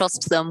and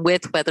trust them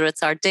with whether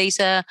it's our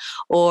data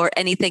or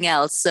anything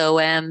else. So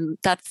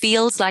that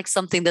feels like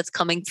something that's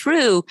coming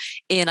through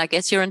in, I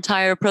guess, your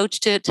entire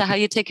approach to how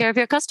you take care of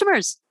your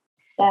customers.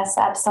 Yes,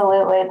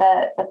 absolutely.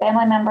 The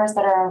family members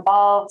that are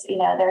involved,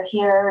 they're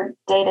here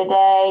day to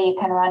day. You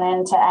can run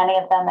into any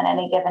of them at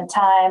any given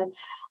time,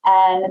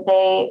 and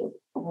they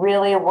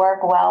really work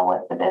well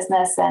with the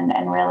business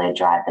and really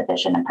drive the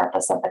vision and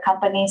purpose of the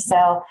company.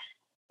 So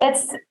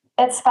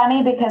it's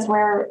funny because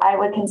I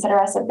would consider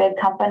us a big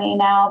company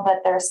now,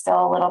 but there's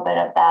still a little bit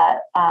of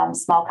that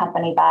small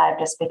company vibe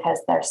just because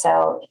they're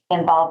so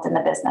involved in the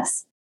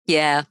business.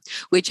 Yeah,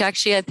 which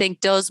actually I think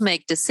does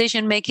make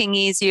decision making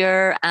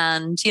easier.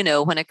 And,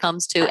 when it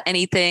comes to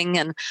anything,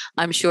 and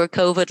I'm sure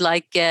COVID,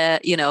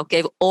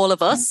 gave all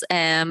of us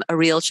a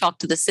real shock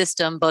to the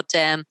system. But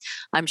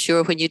I'm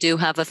sure when you do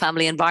have a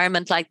family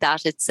environment like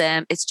that,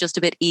 it's just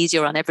a bit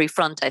easier on every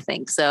front, I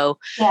think. So,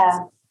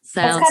 Yeah, it's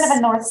kind of a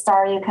sounds, North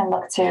Star you can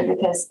look to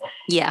because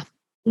yeah,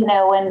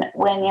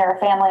 when you're a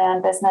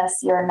family-owned business,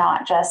 you're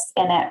not just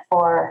in it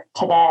for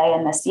today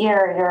and this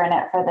year, you're in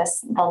it for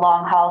the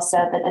long haul.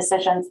 So the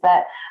decisions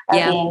that are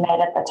yeah, being made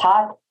at the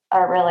top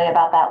are really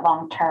about that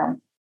long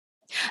term,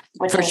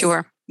 which for is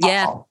sure.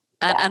 Yeah. helpful.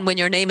 And, Yeah. and when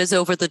your name is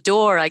over the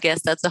door, I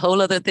guess that's a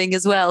whole other thing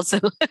as well. So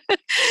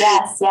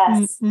Yes,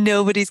 yes.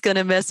 nobody's going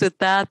to mess with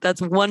that.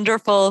 That's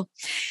wonderful.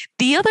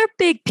 The other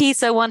big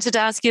piece I wanted to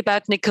ask you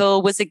about,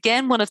 Nicole, was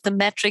again one of the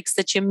metrics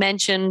that you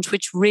mentioned,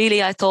 which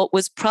really I thought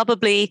was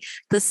probably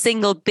the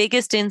single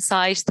biggest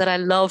insight that I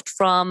loved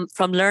from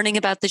learning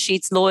about the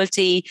Sheets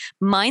loyalty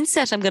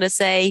mindset, I'm going to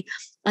say.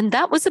 And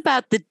that was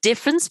about the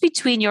difference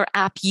between your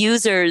app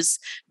users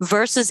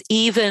versus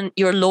even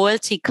your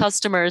loyalty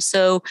customers.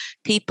 So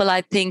people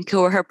I think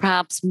who are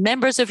perhaps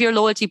members of your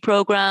loyalty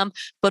program,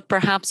 but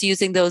perhaps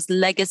using those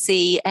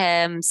legacy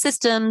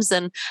systems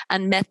and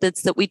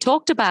methods that we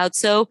talked about.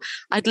 So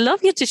I'd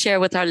love you to share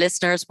with our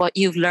listeners what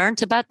you've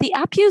learned about the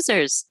app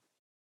users.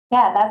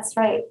 Yeah, that's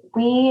right.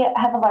 We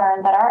have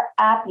learned that our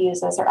app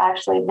users are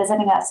actually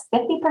visiting us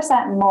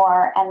 50%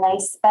 more, and they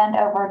spend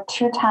over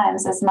 2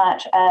 times as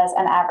much as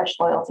an average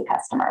loyalty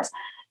customers.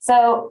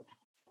 So,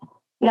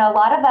 a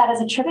lot of that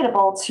is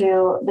attributable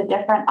to the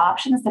different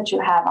options that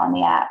you have on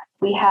the app.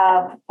 We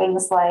have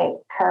things like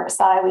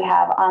curbside, we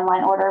have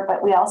online order,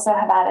 but we also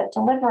have added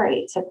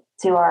delivery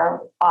to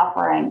our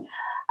offering.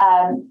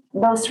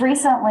 Most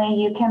recently,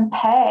 you can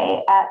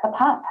pay at the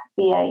pump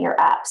via your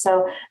app.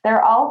 So there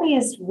are all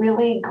these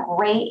really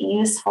great,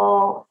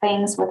 useful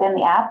things within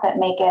the app that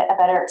make it a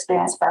better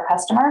experience for our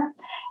customer.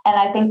 And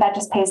I think that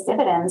just pays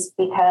dividends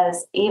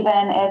because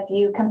even if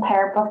you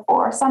compare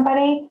before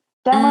somebody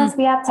downloads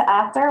the app to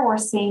after, we're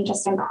seeing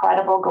just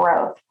incredible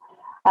growth.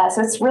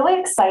 So it's really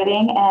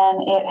exciting,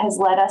 and it has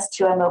led us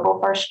to a mobile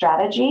first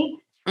strategy.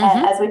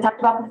 And as we talked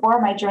about before,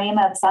 my dream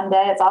of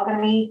someday it's all going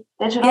to be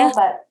digital,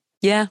 but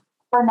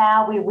for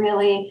now, we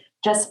really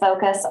just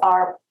focus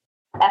our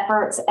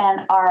efforts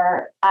and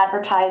our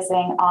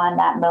advertising on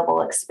that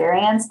mobile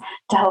experience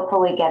to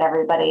hopefully get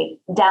everybody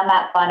down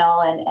that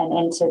funnel and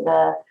into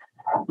the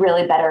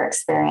really better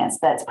experience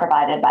that's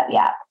provided by the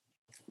app.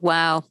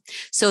 Wow.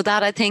 So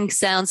that I think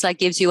sounds like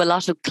gives you a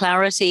lot of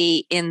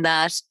clarity in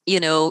that,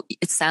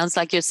 it sounds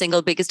like your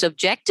single biggest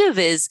objective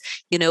is,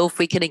 if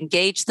we can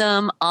engage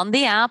them on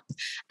the app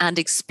and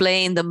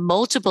explain the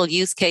multiple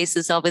use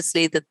cases,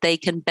 obviously, that they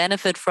can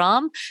benefit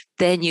from,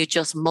 then you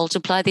just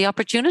multiply the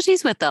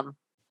opportunities with them.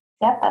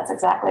 Yep, that's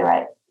exactly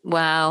right.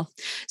 Wow.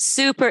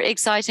 Super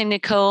exciting,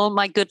 Nicole.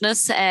 My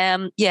goodness.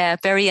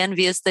 Very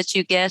envious that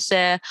you get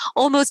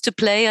almost to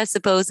play, I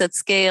suppose, at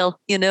scale.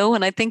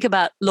 When I think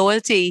about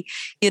loyalty,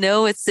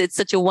 it's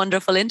such a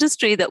wonderful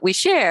industry that we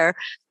share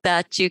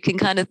that you can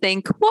kind of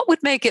think, what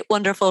would make it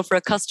wonderful for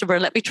a customer?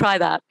 Let me try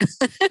that.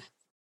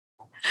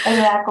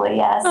 Exactly.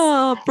 Yes.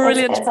 Oh,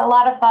 brilliant. It's a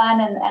lot of fun.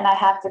 And I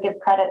have to give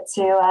credit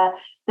to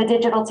the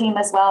digital team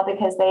as well,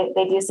 because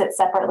they do sit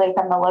separately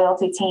from the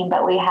loyalty team.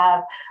 But we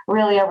have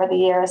really over the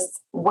years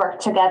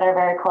worked together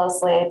very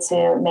closely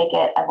to make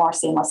it a more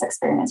seamless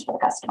experience for the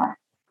customer.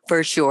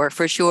 For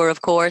sure.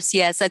 Of course.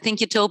 Yes. I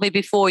think you told me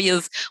before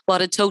you've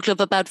a total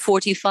of about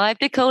 45,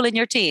 Nicole, in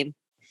your team.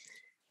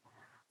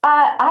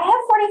 I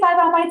have 45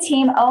 on my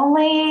team.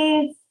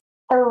 Only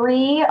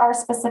 3 are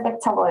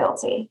specific to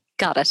loyalty.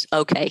 Got it.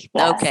 Okay.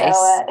 Yeah, okay.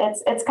 So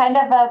it's kind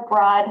of a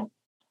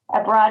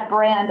broad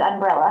brand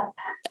umbrella.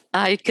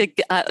 I could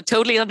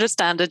totally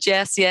understand it.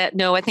 Yes. Yeah.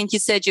 No, I think you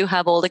said you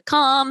have all the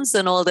comms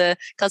and all the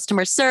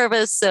customer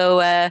service. So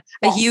a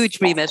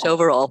huge remit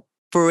overall.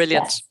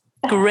 Brilliant.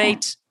 Yes.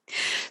 Great.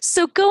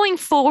 So going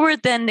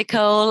forward then,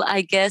 Nicole,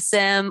 I guess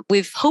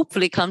we've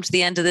hopefully come to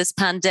the end of this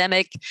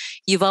pandemic.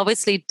 You've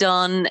obviously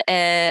done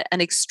an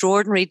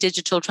extraordinary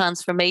digital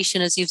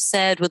transformation, as you've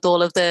said, with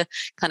all of the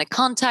kind of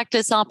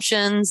contactless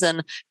options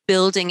and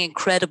building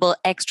incredible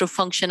extra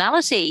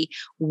functionality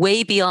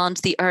way beyond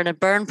the earn and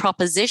burn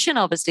proposition,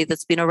 obviously,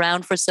 that's been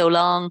around for so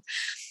long.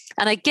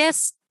 And I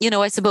guess,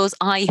 I suppose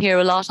I hear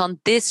a lot on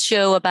this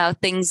show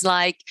about things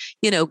like,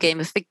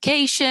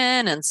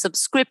 gamification and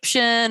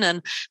subscription.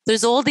 And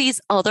there's all these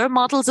other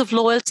models of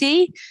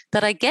loyalty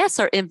that I guess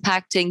are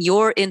impacting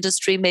your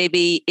industry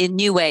maybe in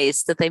new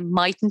ways that they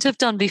mightn't have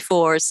done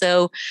before.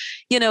 So,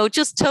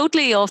 just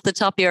totally off the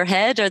top of your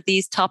head, are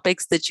these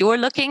topics that you're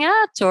looking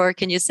at, or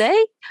can you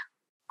say?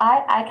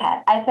 I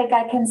can. I think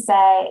I can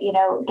say,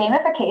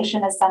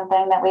 gamification is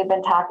something that we've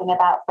been talking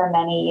about for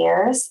many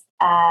years.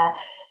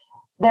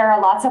 There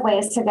are lots of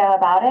ways to go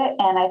about it.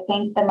 And I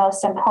think the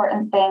most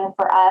important thing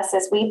for us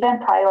is we've been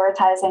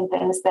prioritizing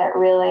things that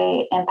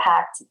really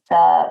impact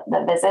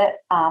the visit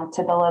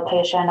to the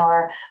location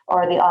or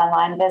the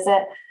online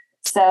visit.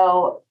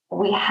 So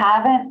we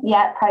haven't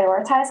yet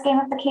prioritized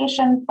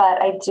gamification,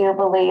 but I do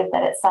believe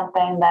that it's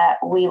something that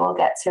we will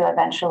get to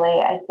eventually.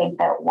 I think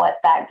that what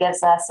that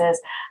gives us is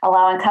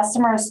allowing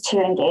customers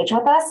to engage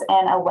with us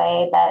in a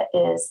way that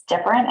is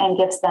different and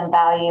gives them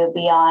value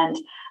beyond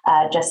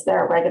just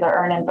their regular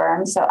earn and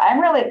burn. So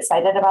I'm really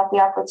excited about the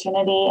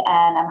opportunity,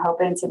 and I'm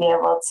hoping to be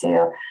able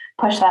to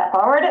push that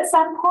forward at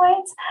some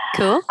point.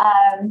 Cool.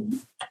 And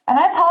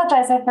I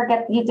apologize, I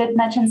forget, you did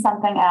mention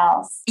something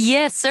else.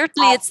 Yes,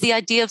 certainly. It's the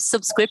idea of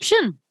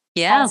subscription.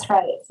 Yeah. That's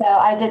right. So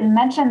I didn't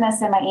mention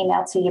this in my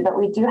email to you, but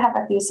we do have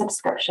a few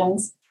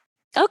subscriptions.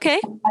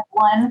 Okay.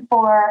 One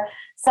for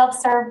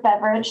self-serve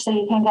beverage, so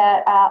you can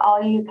get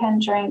all you can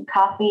drink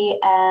coffee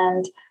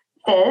and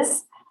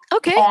fizz.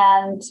 Okay.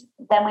 And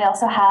then we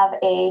also have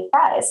a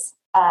fries,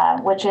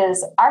 which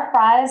is, our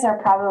fries are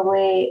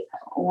probably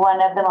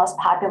one of the most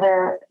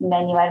popular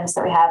menu items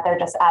that we have. They're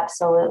just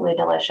absolutely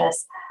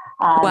delicious.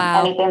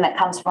 Wow. Anything that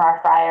comes from our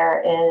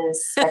fryer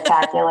is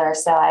spectacular.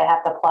 So I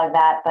have to plug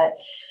that. But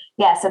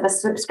yeah, so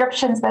those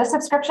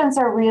subscriptions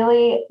are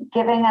really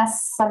giving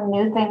us some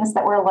new things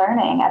that we're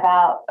learning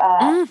about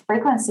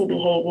frequency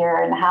behavior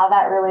and how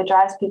that really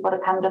drives people to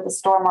come to the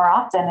store more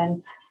often.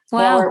 And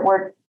wow.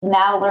 we're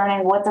now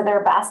learning, what do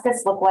their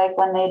baskets look like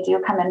when they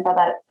do come in for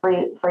that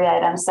free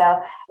item. So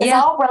it's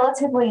all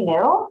relatively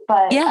new,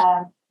 but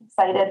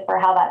excited for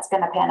how that's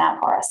going to pan out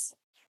for us.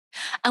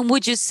 And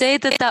would you say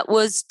that that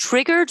was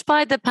triggered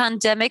by the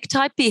pandemic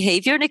type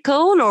behavior,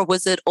 Nicole, or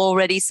was it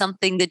already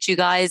something that you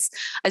guys,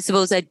 I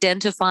suppose,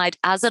 identified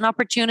as an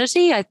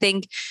opportunity? I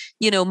think,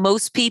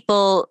 most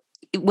people,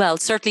 well,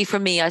 certainly for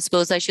me, I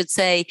suppose I should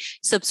say,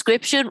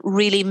 subscription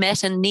really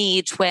met a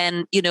need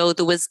when,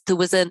 there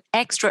was an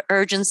extra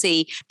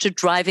urgency to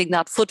driving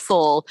that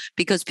footfall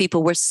because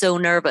people were so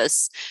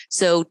nervous.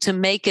 So to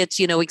make it,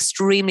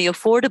 extremely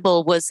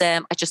affordable was,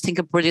 I just think,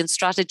 a brilliant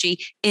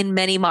strategy in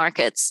many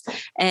markets.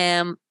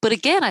 But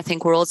again, I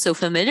think we're also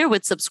familiar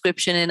with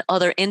subscription in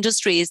other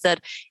industries,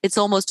 that it's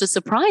almost a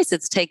surprise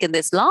it's taken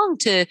this long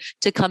to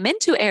come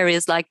into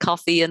areas like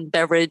coffee and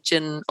beverage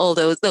and all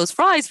those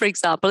fries, for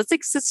example. It's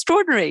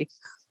extraordinary.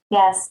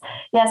 Yes.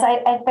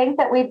 I think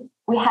that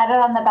we had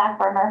it on the back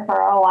burner for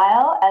a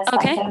while as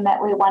something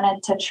that we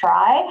wanted to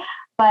try.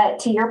 But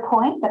to your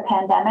point, the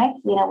pandemic,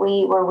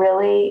 we were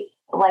really,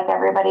 like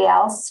everybody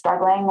else,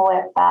 struggling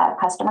with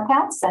customer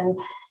counts. And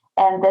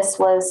this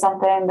was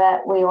something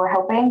that we were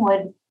hoping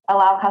would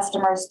allow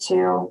customers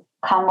to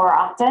come more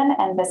often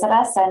and visit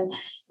us. And,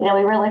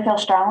 we really feel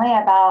strongly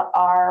about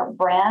our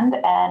brand.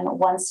 And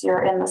once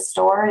you're in the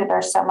store,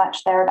 there's so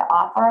much there to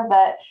offer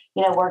that,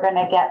 we're going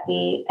to get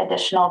the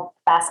additional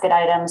basket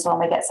items when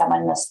we get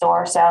someone in the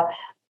store. So,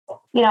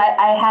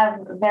 I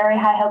have very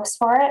high hopes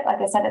for it.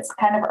 Like I said, it's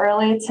kind of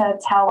early to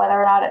tell whether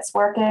or not it's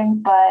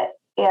working, but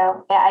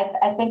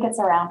I think it's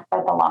around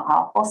for the long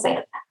haul. We'll see.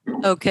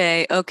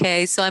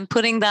 Okay. So I'm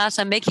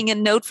making a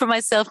note for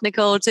myself,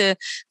 Nicole, to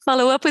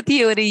follow up with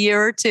you in a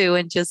year or two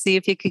and just see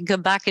if you can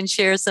come back and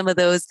share some of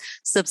those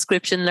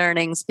subscription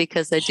learnings,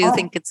 because I do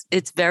think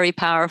it's very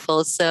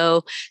powerful.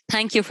 So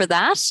thank you for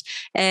that.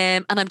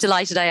 And I'm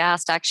delighted I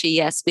asked, actually,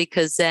 yes,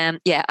 because I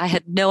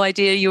had no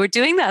idea you were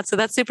doing that. So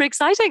that's super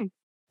exciting.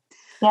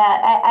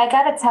 Yeah, I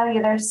got to tell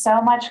you, there's so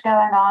much going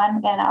on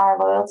in our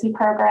loyalty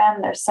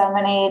program. There's so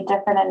many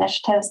different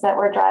initiatives that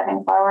we're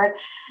driving forward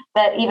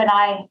that even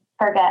I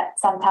forget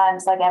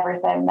sometimes, like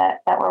everything that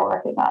we're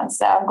working on.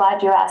 So I'm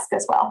glad you asked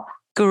as well.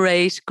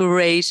 Great.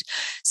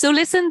 So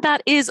listen,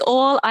 that is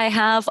all I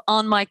have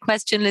on my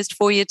question list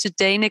for you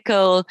today,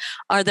 Nicole.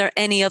 Are there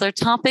any other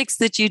topics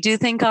that you do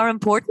think are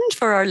important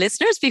for our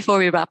listeners before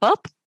we wrap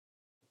up?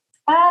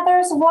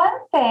 There's one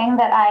thing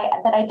that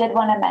I did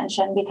want to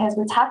mention, because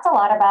we talked a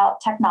lot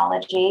about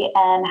technology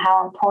and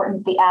how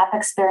important the app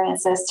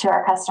experience is to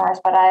our customers,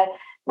 but I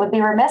would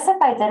be remiss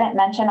if I didn't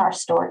mention our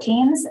store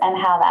teams and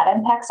how that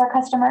impacts our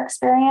customer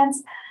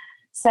experience.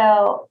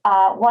 So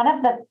one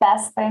of the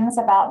best things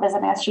about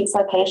visiting a Sheetz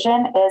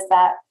location is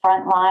that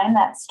front line,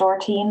 that store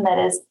team that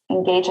is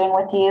engaging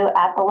with you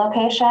at the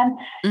location.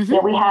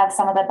 Mm-hmm. We have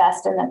some of the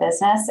best in the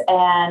business,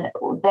 and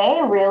they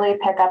really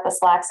pick up the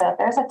slack. So if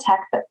there's a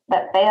tech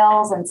that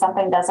fails and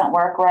something doesn't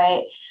work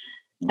right,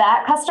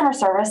 that customer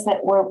service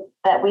that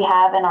we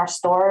have in our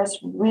stores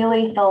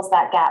really fills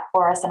that gap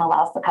for us and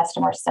allows the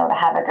customer still to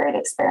have a great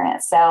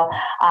experience. So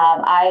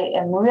I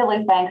am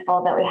really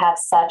thankful that we have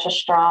such a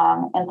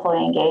strong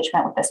employee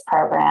engagement with this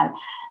program.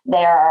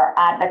 They are our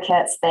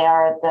advocates. They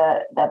are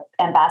the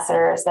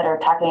ambassadors that are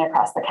talking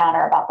across the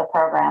counter about the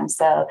program.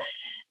 So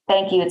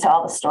thank you to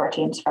all the store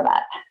teams for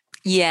that.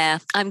 Yeah,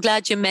 I'm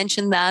glad you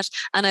mentioned that.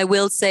 And I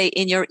will say,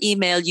 in your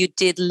email, you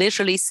did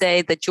literally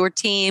say that your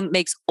team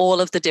makes all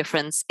of the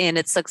difference in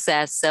its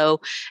success. So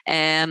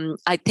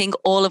I think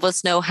all of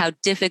us know how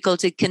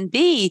difficult it can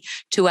be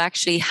to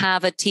actually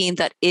have a team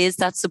that is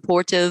that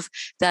supportive,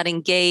 that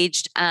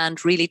engaged,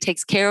 and really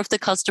takes care of the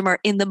customer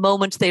in the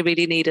moment they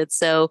really need it.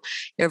 So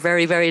you're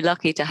very, very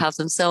lucky to have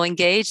them so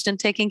engaged and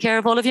taking care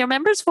of all of your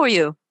members for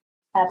you.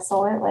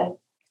 Absolutely.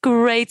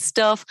 Great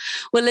stuff.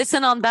 Well,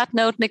 listen, on that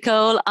note,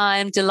 Nicole,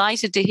 I'm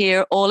delighted to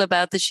hear all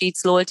about the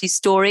Sheets loyalty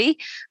story.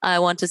 I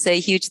want to say a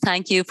huge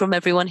thank you from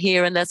everyone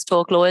here in Let's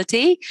Talk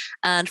Loyalty.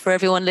 And for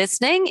everyone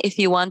listening, if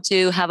you want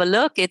to have a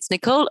look, it's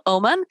Nicole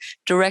Oman,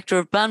 Director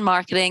of Brand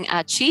Marketing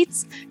at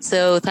Sheets.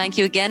 So thank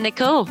you again,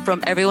 Nicole,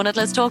 from everyone at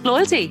Let's Talk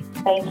Loyalty.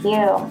 Thank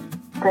you.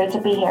 Great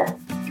to be here.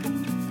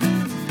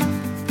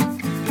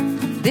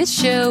 This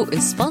show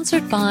is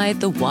sponsored by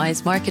The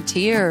Wise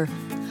Marketeer,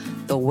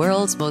 the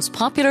world's most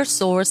popular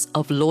source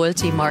of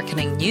loyalty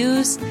marketing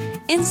news,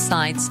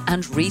 insights,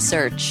 and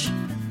research.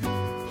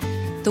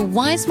 The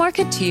Wise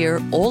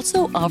Marketeer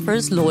also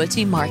offers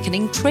loyalty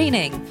marketing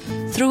training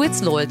through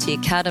its Loyalty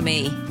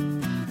Academy,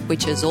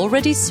 which has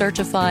already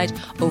certified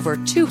over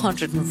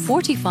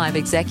 245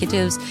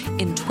 executives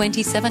in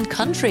 27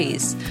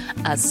 countries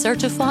as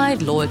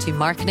certified loyalty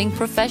marketing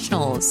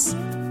professionals.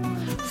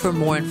 For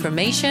more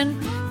information,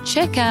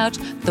 check out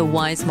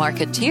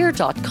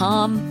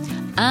thewisemarketeer.com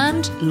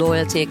and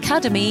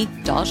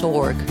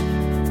loyaltyacademy.org.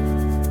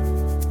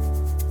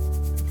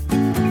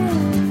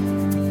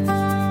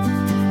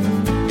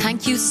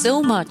 Thank you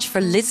so much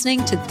for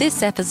listening to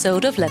this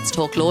episode of Let's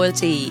Talk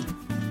Loyalty.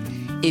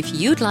 If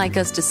you'd like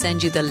us to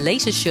send you the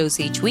latest shows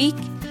each week,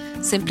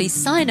 simply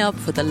sign up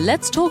for the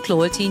Let's Talk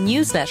Loyalty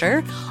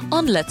newsletter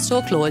on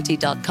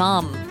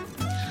letstalkloyalty.com,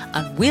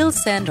 and we'll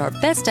send our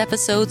best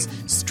episodes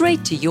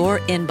straight to your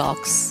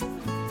inbox.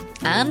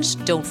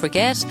 And don't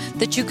forget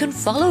that you can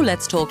follow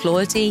Let's Talk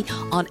Loyalty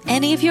on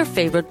any of your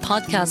favorite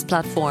podcast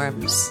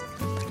platforms.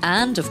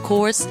 And of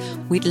course,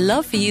 we'd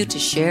love for you to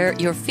share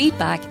your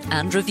feedback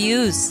and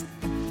reviews.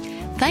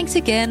 Thanks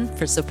again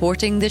for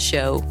supporting the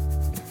show.